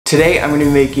Today I'm going to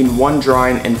be making one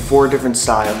drawing in 4 different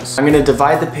styles. I'm going to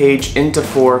divide the page into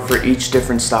 4 for each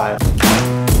different style.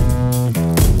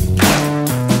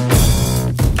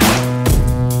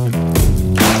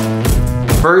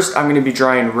 First, I'm going to be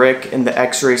drawing Rick in the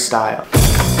X-ray style.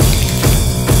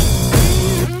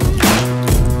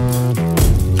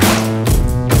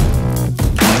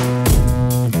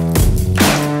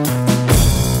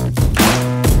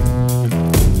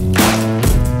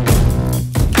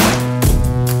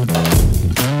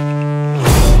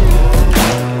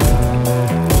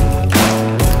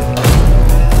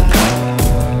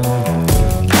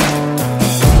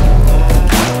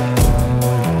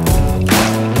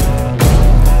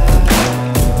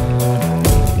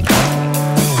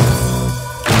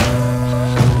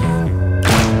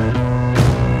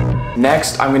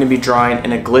 Next, I'm going to be drawing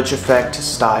in a glitch effect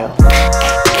style.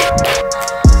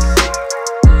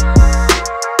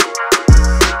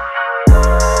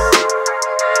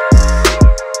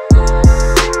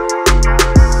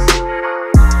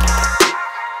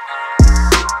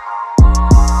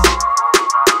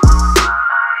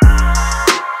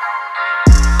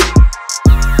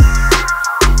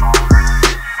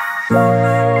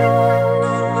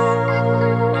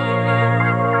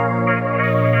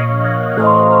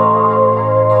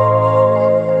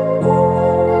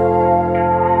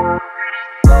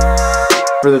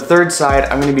 For the third side,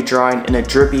 I'm going to be drawing in a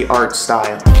drippy art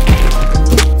style.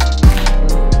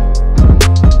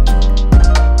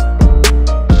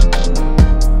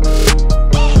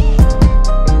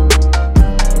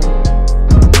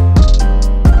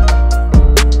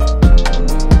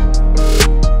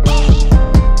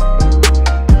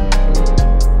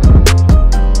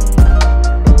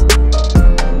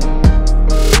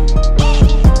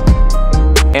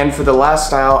 And for the last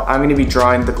style, I'm going to be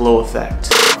drawing the glow effect.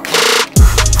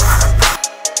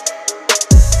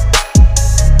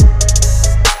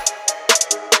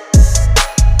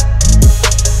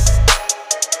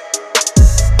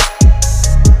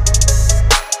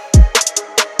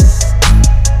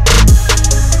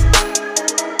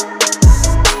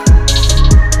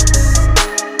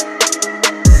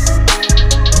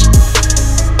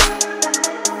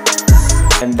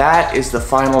 And that is the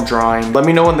final drawing. Let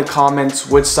me know in the comments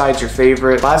which side's your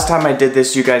favorite. Last time I did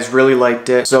this, you guys really liked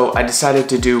it, so I decided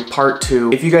to do part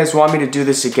 2. If you guys want me to do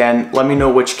this again, let me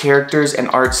know which characters and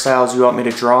art styles you want me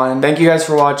to draw in. Thank you guys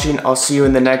for watching. I'll see you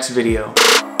in the next video.